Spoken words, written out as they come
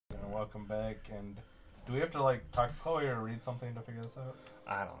welcome back. And do we have to like talk to Chloe or read something to figure this out?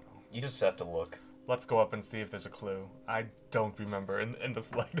 I don't know. You just have to look. Let's go up and see if there's a clue. I don't remember in the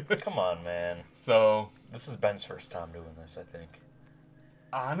slightest. Come on, man. So This is Ben's first time doing this, I think.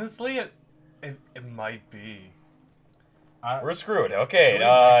 honestly, it might be. We're screwed. Okay,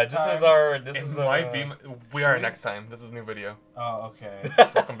 It might be. We are next time. This is a new video. Oh, okay.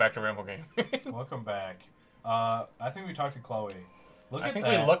 Welcome back to Ramble Game. Welcome back. I think we talked to Chloe. Look I at think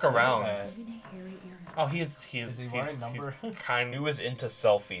that. we look at around. that. Oh, is he wearing number? Kind He was into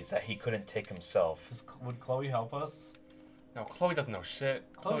selfies that he couldn't take himself. Would Chloe help us? No, Chloe doesn't know shit.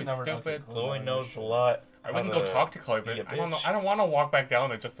 Chloe Chloe's never stupid. Chloe knows a lot. I wouldn't go talk to Chloe, but be a I don't know. bitch. I don't want to walk back down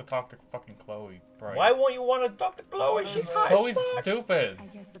there just to talk to fucking Chloe. Bryce. Why won't you want to talk to Chloe? She's high Chloe's as fuck. stupid. I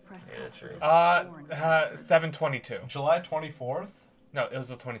guess the press Yeah, cuts true. were just 7/22. July 24th? No, it was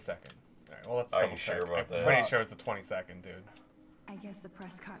the 22nd. All right, well, let's Are you double sure check. about I'm that? pretty sure it was the 22nd, dude. I guess the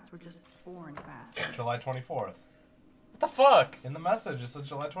press cuts were just foreign bastards. July 24th. What the fuck? In the message, it said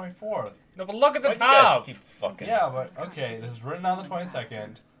July 24th. No, but look at the Why do you guys top. keep fucking... Yeah, but okay, this is written on the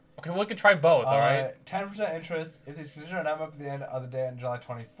 22nd. Okay, well, we can try both, all right? 10% interest is considered up at the end of the day on July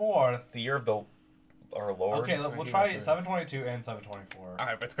 24th. The year of the... Our Lord. Okay, we'll try 722 and 724. All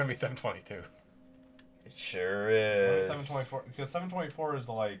right, but it's gonna be 7/22. It sure It's is. 724 because 724 is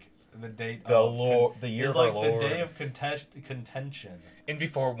like the date The of Lord... The year is of our like Lord. the day of contention. In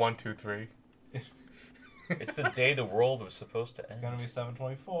before 1, 2, 3. It's the day the world was supposed to It's end. gonna be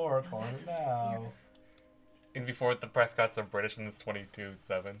 724. Calling it now. In before the press cuts are British and it's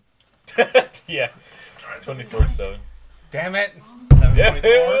 22/7. Yeah. 24/7. Damn it! 724. Yeah,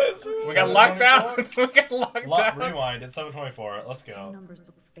 it was. We got locked out. We got locked out. Rewind. It's 724. Let's Some go. numbers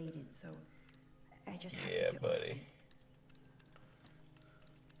look faded, so I just have Yeah, to get buddy.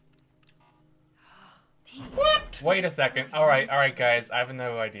 What? Wait a second. All right, guys. I have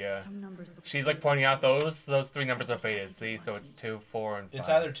no idea. Some numbers look She's like pointing out those three numbers are faded. See, so it's 2, 4, and 5. It's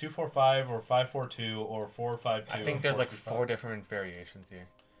either 245 or 542 or 452. I think there's like 4 different variations here.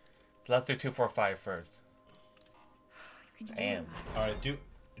 So let's do 2, 4, 5 first. You can do Damn. it. All right, do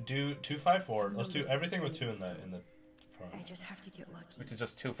 254. Let's do everything with 2 in the front. I just have to get lucky. Which is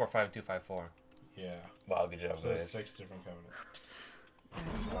just 2, 4, 5, 2, 5, 4. Yeah. Wow, good job, So there's guys. 6 different combinations.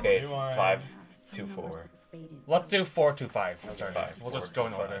 Okay, Rewind. 5, Some 2, numbers 4. look faded, Let's so do 4, 2, 5. Okay, Sorry, 5, we'll 4, just go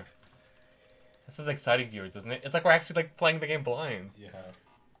in 2, order. 5. This is exciting, viewers, isn't it? It's like we're actually like playing the game blind. Yeah.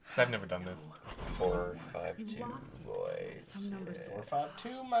 I've never done this. 4, 5, 2, boys. Some numbers Yeah.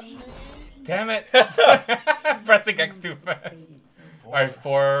 452, money. Damn it! Pressing X too fast. faded, so All right,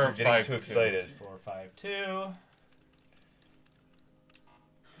 4, We're 5, getting too 2. excited. 452.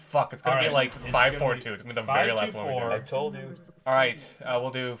 Fuck, it's gonna be Alright, like it's 5, gonna 4, be 2. It's gonna be the very 5, last 2, one we 4. do. I told you. numbers look All right, faded, so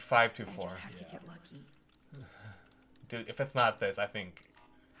we'll do 5, 2, I 4. just have to get lucky. Dude, if it's not this, I think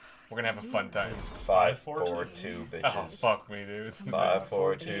we're gonna have a fun time. 5, 4, 2, Oh, bitches. fuck me, dude. 5,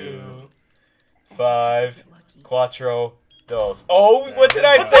 4, 2, I 5, just have to get lucky. Quattro, dos. Oh, what did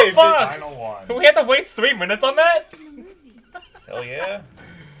I What say, the fuck? bitch? Final one. We had to waste 3 minutes on that? Hell yeah.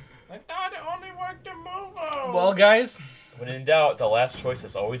 I thought it only worked in Movo. Well, guys, When in doubt, the last choice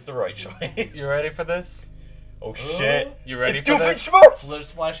is always the right choice. you ready for this? Oh shit. You ready It's for Doofenshmirtz! this?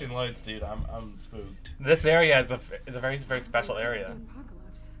 There's flashing lights, dude. I'm spooked. This area is a very, very special area.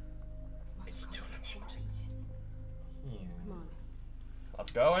 Apocalypse. It's Doofenshmirtz. Come on.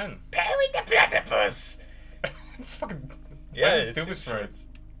 Let's go in. Perry the Platypus! It's fucking... Yeah, What is it's Doofenshmirtz?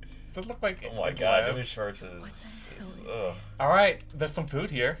 Does it look like... Oh my his god, lab? Doofenshmirtz is ugh. Alright, there's some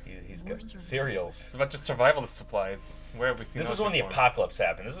food here. He's got cereals. It's a bunch of survivalist supplies. Where have we seen This those is when the before? apocalypse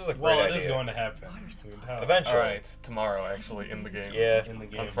happened. This is a great Well, it idea. is going to happen. We can tell. Eventually. Alright, tomorrow, actually, in the game. Yeah, In the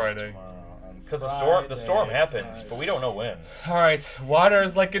game On is Friday. tomorrow, on because the Friday, storm happens, Friday. but we don't know when. Alright, water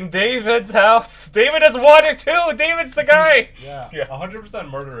is like in David's house. David has water too! David's the guy! Yeah, Yeah. 100%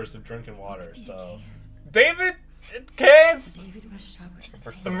 murderers of drinking water. So David cans! David must shop with his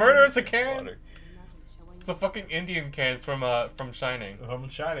For The murderer's a can? water. It's a fucking Indian can from Shining. I'm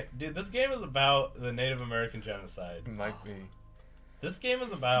shining, dude. This game is about the Native American genocide. It might be. This game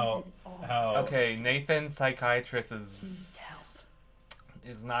is about how. Okay, Nathan's psychiatrist is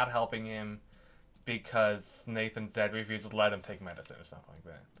not helping him because Nathan's dad refuses to let him take medicine or something like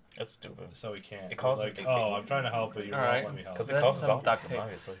that. That's stupid. So we can't. It causes- like, oh, I'm trying to help, but you won't Alright. let me help. Because it That's causes some duct autism, tape.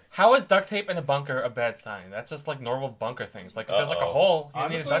 obviously. How is duct tape in a bunker a bad sign? That's just like normal bunker things. Like if there's like a Uh-oh. hole, you need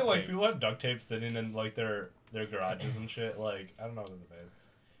Honestly, duct like tape. people have duct tape sitting in like their garages and shit. Like I don't know what it is.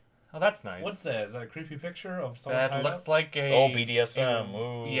 Oh, that's nice. What's that? Is that a creepy picture of someone that? tied Looks up? like a Oh, BDSM.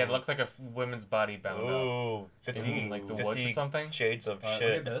 Ooh. Yeah, it looks like a women's body bound up. Ooh, 50, In, like, the 50 woods or something? shades of Look at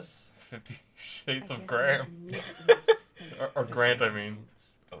shit. this. 50 Shades I of guess Graham. I need to Or Grant, I mean.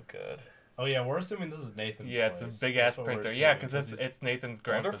 Oh god. Oh yeah, we're assuming this is Nathan's. Yeah, it's place. a big That's ass what we're printer. Yeah, assuming, because he's- it's Nathan's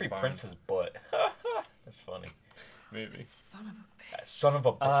I wonder grandpa's if he barn. prints his butt. That's funny. Maybe. Son of a That son of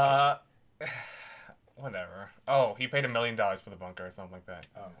a biscuit. Whatever. Oh, he paid $1 million for the bunker or something like that.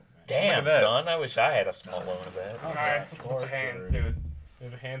 Oh, man. Damn, Look at this. son. I wish I had a small loan of that. Oh, Alright, it's just torture. hands, dude. They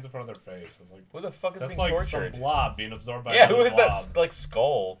have hands in front of their face. It's like Who the fuck is that's being like tortured? some blob being absorbed by Yeah, another who is that blob. like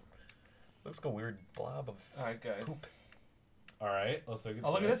skull? Looks like a weird blob of Alright, guys. poop. All right, let's look at.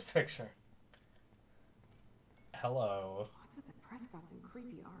 Oh, look at this picture. Hello. What's with the Prescotts and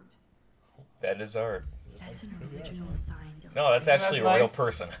creepy art? That is art. Just That's like an creepy art, original man. signed. No, that's Isn't that actually a real nice?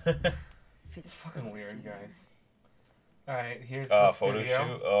 person. It's fucking weird, guys. Alright, here's Uh, the photo studio.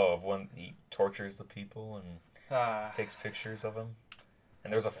 shoot. Oh, of when he tortures the people and Ah, takes pictures of them.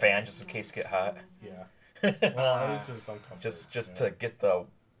 And there's a fan just in case it get hot. Yeah. Well, at least there's some comfort. just you know? to get the,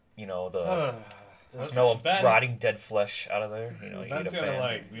 the That's- smell of Ben- rotting dead flesh out of there. You know, you need a Ben's gonna fan.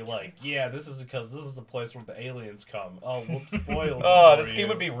 like be like, yeah, this is because this is the place where the aliens come. Oh, whoops, spoiled. Oh, for this you. game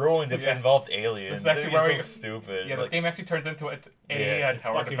would be ruined if Yeah. it involved aliens. This is actually It'd be where so we- stupid. yeah, this like, game actually turns into a Yeah, It's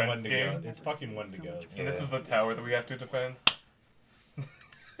tower fucking defense Wendigo. game. It's fucking Wendigo. So this Yeah. is the tower that we have to defend.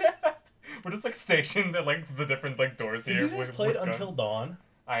 We're just like stationed at like the different like doors Have here. you guys with played guns. Until Dawn?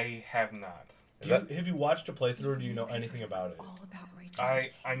 I have not. Is Do you- that- have you watched a playthrough or do you know anything about it? All about Rachel.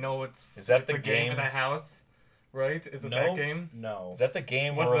 I know it's. Is that it's the a game game? in a house, right? Is it No, that game? No. is that the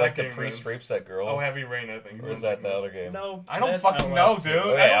game What's where that like the game, priest man? rapes that girl? Oh, Heavy Rain, I think. or is that the other game? No. I don't that's fucking know, Outlast dude. 2.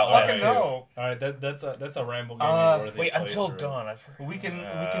 Oh, yeah, I don't Outlast fucking 2. know. All right, that's a Ramble game. worthy Wait, Until playthrough. Dawn. We can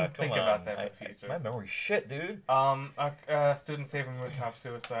Come think on. about that for the future. My memory shit, dude. Student saving rooftop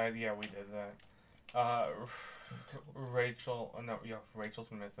suicide. Yeah, we did that. Rachel. Oh, no, yeah,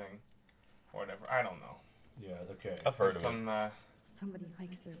 Rachel's missing. Or whatever. I don't know. Yeah. Okay. I've heard There's of it. Somebody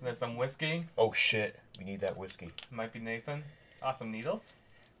likes their. There's some whiskey. Oh shit, we need that whiskey. Might be Nathan. Some needles.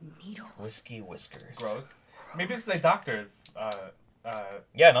 needles. Whiskey whiskers. Gross. Maybe it's a doctor's.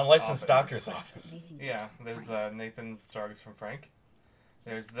 Yeah, an unlicensed Office. doctor's office. Nathan gets Yeah, from there's Frank. Nathan's drugs from Frank.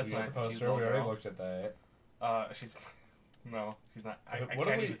 There's this You got nice the cute poster. little We already girl. looked at that. She's no, she's not. I What can't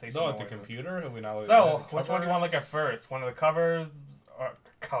do we? even say she's No, at more the than- computer. Have we not? So, which one do you want to look at first? One of the covers, or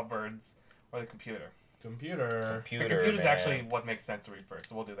cupboards, or the computer? Computer. The Computer, computer's man. actually what makes sense to read first,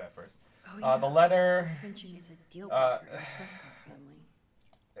 so we'll do that first. Oh, the letter, Suspension is a deal uh, breaker in the Prescott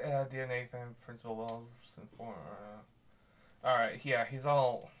family. Dear Nathan, Principal Wells, inform. Alright, yeah, he's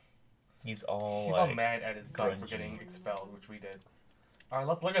all like, mad at his son for grungy. getting expelled, which we did. Alright,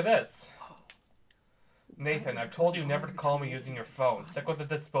 let's look at this. Nathan, I've told you never to call me using your phone. Stick with the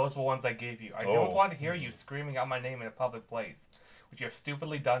disposable ones I gave you. I don't Oh. want to hear you screaming out my name in a public place, which you have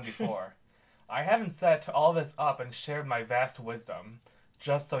stupidly done before. I haven't set all this up and shared my vast wisdom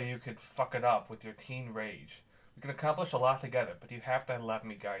just so you could fuck it up with your teen rage. We can accomplish a lot together, but you have to let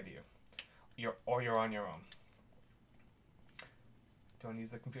me guide you. You're on your own. Do you want to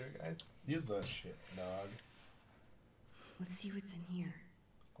use the computer, guys? Use that shit, dog. Let's see what's in here.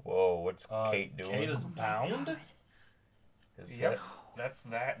 Whoa, what's Kate doing? Kate is Oh my bound. God. Is That's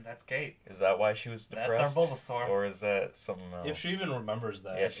Kate. that why she was That's our depressed? Bulbasaur. Or is that something else? If she even remembers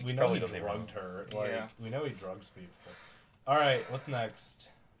that, Yeah, she we know probably he doesn't even drugged her. Like, Yeah. we know he drugs people. All right, what's next?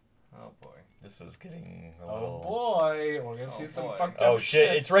 Oh boy. This is getting a Oh little... boy, we're gonna Oh see some boy. fucked up Oh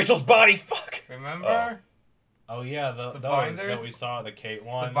shit, it's Rachel's body, fuck! Remember? Oh yeah, The those binders? that we saw, the Kate The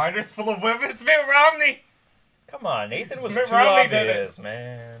one. binder's full of women. It's Mitt Romney. Come on, Nathan was Mitt too Romney did it. obvious,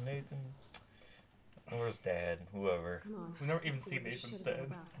 man. Nathan... Or his dad, whoever. Come on. We've never even let's see seen what this Nathan's shit is all dad.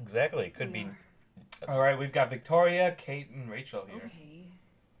 about. Exactly, it could be... All right, we've got Victoria, Kate, and Rachel here. Okay.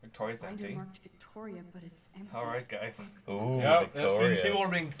 Victoria's Binder empty. marked Victoria, but it's empty. All right, guys. Ooh, Yep, Victoria. people are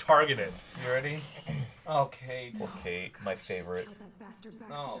being targeted. You ready? Oh, Kate. Poor Kate, my favorite. Shut that bastard back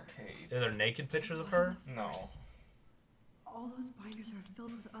Oh, there. Kate. Are there naked pictures of her? No. All those binders are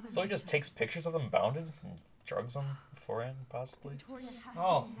filled with other. So he just takes pictures of them bounded and drugs them beforehand, possibly? Victoria has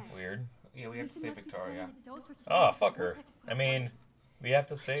Oh. to be next. Weird. Yeah, we have to save Victoria. Oh, fuck her. I mean, we have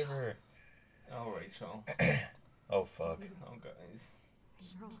to save her. Oh, Rachel. Oh, fuck. Oh, guys.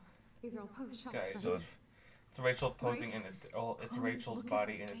 These are all post shot Guys, So, it's Rachel posing Right. in a. Oh, it's Chloe, Rachel's look at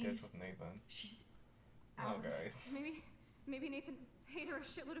body her in a dish face. with Nathan. She's Oh, out of it. guys. Maybe Nathan paid her a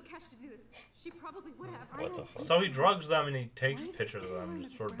shitload of cash to do this. She probably would have. what the fuck? So he drugs them and he takes Why is pictures of everyone them, in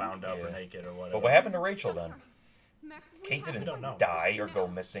just the sort of bound up or Yeah. naked or whatever. But what happened to Rachel then? Max, we Kate have didn't to don't know. die or go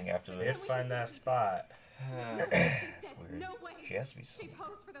missing after Let's this. find that spot. She's dead. weird. No way. She has to be She some...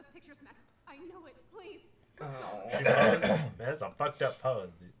 posed for those pictures, Max. I know it. Please. She Oh. posed. That's a fucked up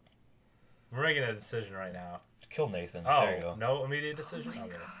pose, dude. We're making a decision right now. Kill Nathan. Oh, There you go. no immediate decision? Oh my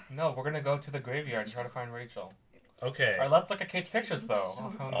Okay. God. No, we're gonna go to the graveyard and try to find Rachel. Okay. Alright, let's look at Kate's pictures though.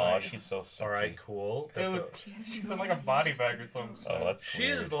 Oh, how Oh, nice. she's so sexy. All right, cool. That's Dude, she's in like a body bag or something. Oh, that's she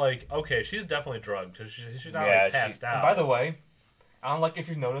weird. is like, okay, she's definitely drugged. She's not Yeah, like passed out. And by the way, I don't like if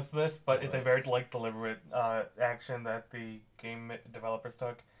you've noticed this, but it's a very like deliberate action that the game developers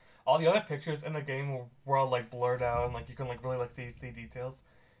took. All the other pictures in the game were all like blurred out and like you can like really like see details.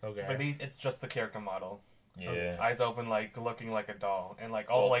 Okay. For these, it's just the character model. Yeah. Eyes open, like looking like a doll, and like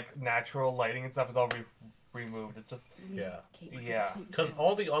all Well- like natural lighting and stuff is all removed. It's just Yeah. Yeah. Because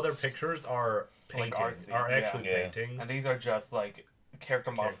all the other pictures are Like paintings, artsy, are yeah. actually Yeah. paintings. and these are just like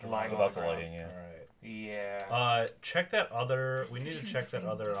character models Character lying on Without the the ground. lighting, yeah. All right. Yeah. Check that other. We need to check that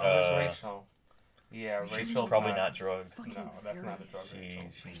other. Oh, there's Uh, Rachel. Yeah, Rachel's Probably not drugged. No, that's not a drug. Rachel.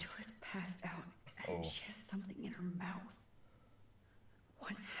 Rachel is passed out, and Oh. she has something in her mouth.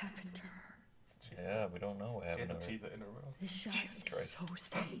 What happened to her? Yeah, we don't know what She has happened a to her. cheese in her mouth. This shot Jesus is Christ. so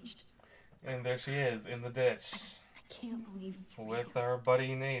staged. And there she is in the ditch I can't believe it's with real. her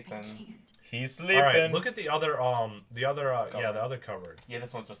buddy I Nathan. can't. He's All sleeping. right. Look at the other. Yeah, Cupboard. the other cupboard. Yeah,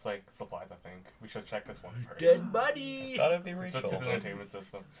 this one's just like supplies. I think we should check this one first. Dead buddy. Thought it'd be It's Rachel. just his entertainment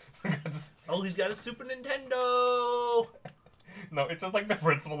system. Oh, he's got a Super Nintendo. No, it's just like the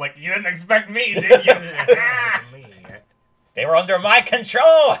principal. Like you didn't expect me, did you? Me. They were under my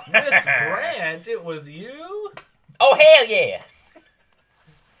control. Miss Grant, it was you. Oh hell yeah!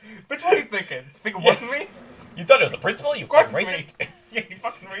 Which one are you thinking? Think it wasn't me? You thought it was the principal? You Of course fucking it's racist. me. Yeah, you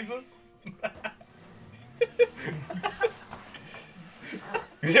fucking racist.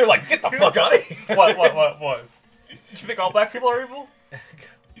 You're like, get the fuck out of here. What? You think all black people are evil?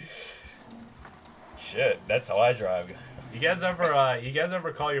 Shit, that's how I drive. You guys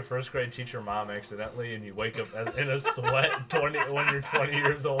ever call your first grade teacher mom accidentally and you wake up in a sweat when you're 20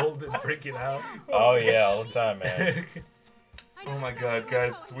 years old and freaking out? Oh yeah, all the time, man. Oh my god,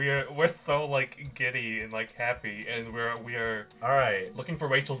 guys, we're so like giddy and like happy, and we are All right. looking for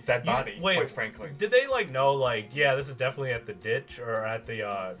Rachel's dead body. Wait, quite frankly, Did they know yeah, this is definitely at the ditch or at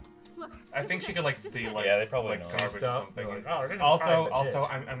the Look, I think she could like see like Yeah, they probably like know. garbage or stuff? something. They're like, oh, they're gonna Also, find the also,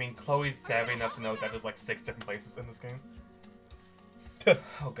 ditch. I mean, Chloe's savvy enough to know that there's like 6 different places in this game.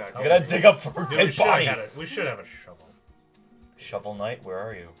 Oh god, You gotta dig up for her Dude, dead body. we should have a shovel. Shovel Knight, where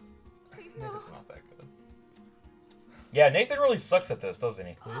are you? please Maybe no. it's not that good. Yeah, Nathan really sucks at this, doesn't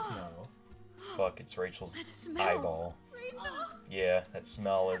he? Please no. Fuck, it's Rachel's That smell. eyeball. Rachel. Yeah, that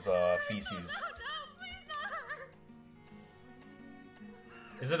smell is feces. No, please not her.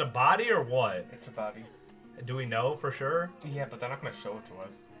 Is it a body or what? It's her body. Do we know for sure? Yeah, but they're not gonna show it to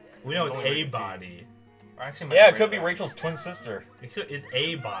us. We know it's only a rated T. body. Or actually, Yeah, it could be rated R. Rachel's twin sister. Is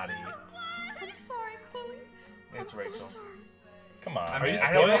a body. I'm sorry, Chloe. It's I'm Rachel. So sorry. Come on. I Are mean, you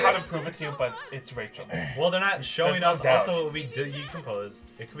I don't know how to spoiling? prove it to you, but it's Rachel. Well, they're not showing There's no us. doubt. Also, it will be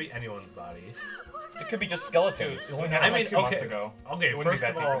decomposed. It could be anyone's body. It could be just Dude, skeletons. it only happened like 2 months ago. Okay. It wouldn't be First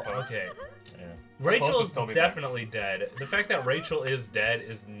of that all, decomposed. okay. Yeah. Close would Rachel's still be definitely dead. The fact that Rachel is dead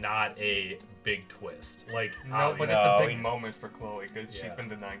is not a big twist. Like, No, but obvious. it's a No, big we- moment for Chloe because she's Yeah. been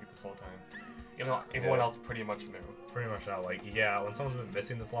denying it this whole time. Even though everyone Yeah. else pretty much knew. Pretty much not. Like, yeah, when someone's been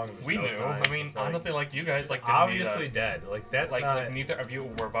missing this long, there's We no knew. signs, I mean, it's like, honestly, like you guys, like didn't obviously need dead. Like, that's like, not. like neither of you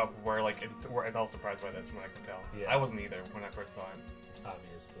were like were at all surprised by this, from what I can tell. Yeah. I wasn't either when I first saw it.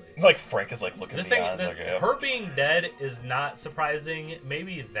 obviously. Like Frank is like looking The at thing, the eyes like, yeah. her being dead is not surprising.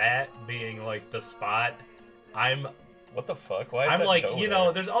 Maybe that being like the spot. What the fuck? Why is I'm that like, dough you there?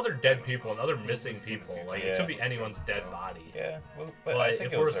 know, there's other dead people and other missing We've seen people. people. Like, Yeah. it could be anyone's dead body. Yeah, well, But, I think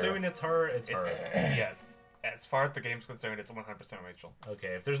if it we're was her. assuming it's her, it's her. It's yes. As far as the game's concerned, it's 100% Rachel.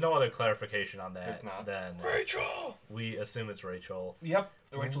 Okay, if there's no other clarification on that, There's not. then Rachel. we assume it's Rachel. Yep,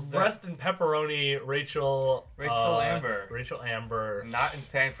 Rachel's dead. Breast and pepperoni, Rachel. Rachel Amber. Rachel Amber. Not in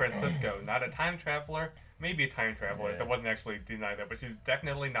San Francisco. Not a time traveler. Maybe a time traveler. Yeah. That wasn't actually denied that, but she's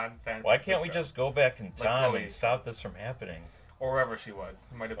definitely not in San Francisco. Why can't we just go back in time Chloe. and stop this from happening? Or wherever she was.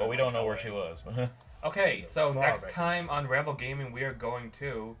 Might have Well, been we like don't know where LA. she was. Okay, so Far next back. time on Ramble Gaming, we are going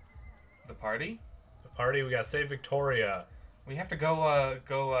to the party. The party, we got Save Victoria. We have to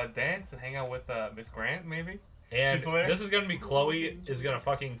go dance and hang out with Miss Grant, maybe. And She's there? this is gonna be Chloe is gonna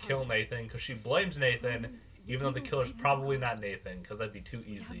fucking kill Nathan because she blames Nathan, even though the killer's probably not Nathan because that'd be too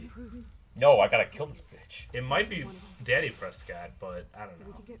easy. No, I gotta kill this bitch. It might be Danny Prescott, but I don't So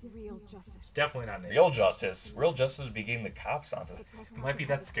we know. could get real justice. It's definitely not Nathan. Real justice. Real justice would be getting the cops onto this. It might be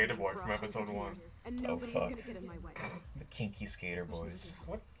that skater boy from episode 1. And Oh, nobody's fuck. gonna get in my way. The kinky skater boys.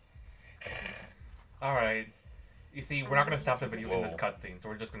 Alright. You see, we're not going to stop the video in this Whoa. cutscene, so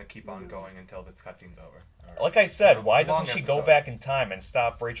we're just going to keep on going until this cutscene's over. Like I said, why Long doesn't she go episode. back in time and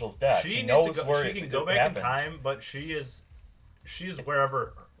stop Rachel's death? She needs knows to go, where she can it go back happens. in time, but she's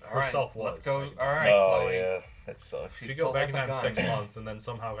wherever herself was. Let's go. like, All right, Oh Chloe. yeah, that sucks. She She still go back has in a time gun. 6 months and then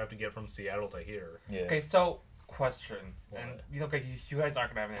somehow have to get from Seattle to here. Yeah. Okay, so question, and What? you know, okay, you guys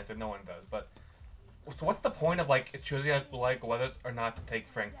aren't gonna have an answer. No one does, but so what's the point of like choosing like whether or not to take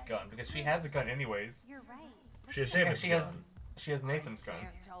Frank's gun? Because she has a gun anyways. You're right. She has Yeah, Nathan's she has Nathan's gun.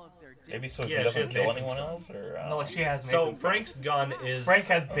 Maybe so Yeah, he doesn't she has kill Nathan's anyone gun. else, or I No, don't like know. she has So Nathan's Frank's gun is Frank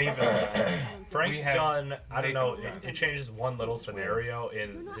has David's gun. Frank's we have gun. I don't know. Nathan's gun. It changes one little scenario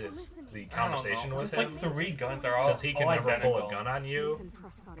in the I don't conversation know. with Just him like 3 guns are all because he can all never identical. pull a gun on you. Nathan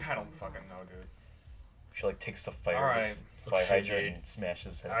Prescott is I don't right. fucking know, dude. She like takes the fire Alright. fire Shit, hydrant dude. and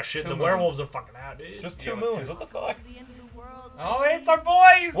smashes his Ah head. shit! 2 The moons. werewolves are fucking out, dude. Just Yeah, 2 with moons. two. What the fuck? Oh, it's our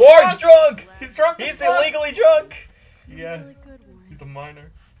boy! He's Warren's drunk. He's drunk. as He's fuck! illegally drunk. Yeah, Really good, Warren. he's a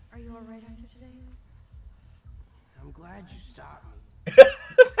minor. Are you alright after today? I'm glad you stopped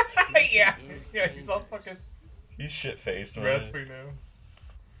me. yeah, he's all fucking He's shit faced, man. raspy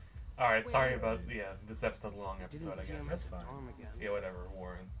now. Alright, sorry about this episode's a long Didn't episode, I see him guess. That's at the fine. dorm again. Yeah, whatever,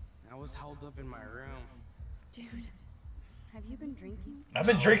 Warren. I was held up in my room. Dude, have you been drinking? I've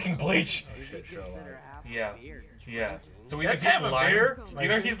been drinking bleach. Maybe shit, show consider half a Yeah. beer, Yeah. drinking. So either Let's he's have a lying, beer.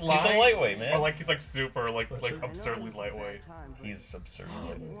 either he's lying, He's a lightweight, man. or like he's like super like I know absurdly this is a bad lightweight. time, but He's absurdly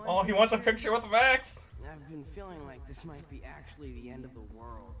lightweight. Oh, he wants a picture with Max. I've been feeling like this might be actually the end of the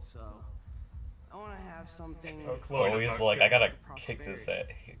world, so I want to have something. Oh, Chloe does Chloe's not like, care. I gotta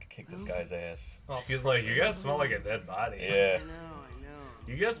Prosperity. kick this guy's ass. Oh, She's like, you guys smell like a dead body. Yeah. I know.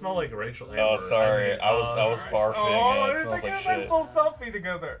 You guys smell like Rachel Amber. Oh, sorry. mean, I was barfing Oh, and it they're smells like together, shit. still selfie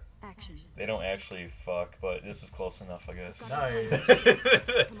together. Action. They don't actually fuck, but this is close enough, I guess. Nice.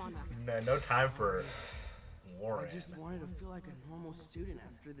 Come on, Max. No time for Warren. I just wanted to feel like a normal student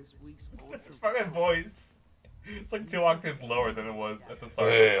after this week's ultra. His fucking voice. It's like 2 octaves lower than it was at the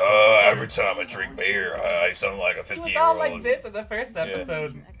start. Every time I drink beer, I sound like a He was 50-year-old. all like this in the first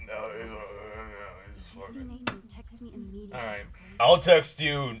episode. No, If you see Nathan, text me immediately. Alright. I'll text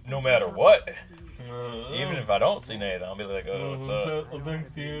you no matter what. Even if I don't see Nathan, I'll be like, oh, what's up? Thanks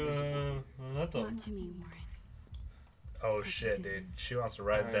to you. Not to me, Warren. Oh shit, dude. She wants to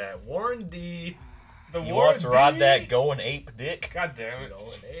ride Alright. that. Warren D. The He war wants to ride D? that going ape dick. God damn it. Going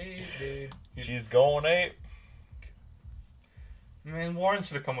ape, dude. She's going ape. Man, Warren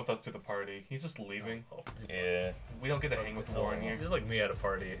should have come with us to the party. He's just leaving. Yeah. We don't get to hang with Warren here. He's like me at a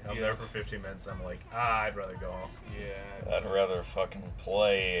party. I'm Yeah. there for 15 minutes. I'm like, I'd rather go. Yeah. I'd rather fucking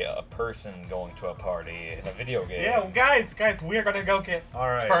play a person going to a party in a video game. Yeah, well, guys, we are gonna go get All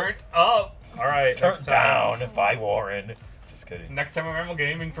right. turned up. All right. Turned next time. down by Warren. Just kidding. Next time on Ramble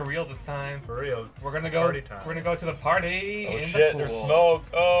Gaming for real this time. For real. We're gonna go. Party time. We're gonna go to the party. Oh in shit, the there's pool. smoke.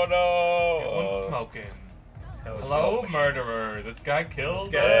 Oh no. Everyone's smoking. That was Hello, so- murderer. This guy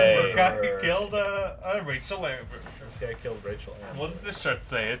killed. This guy This guy murderer. killed Rachel Amber. This guy killed Rachel Amber. What does this shirt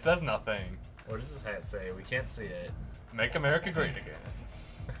say? It says nothing. What does this hat say? We can't see it. Make America great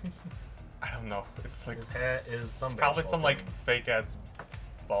again. I don't know. It's like His hat is some it's probably baseball some like team. fake ass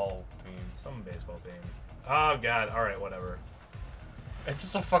ball team. Some baseball team. Oh god. All right. Whatever. It's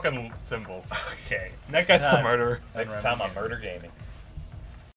just a fucking symbol. Okay. Next guy's the time. murderer. Next time on Murder Gaming.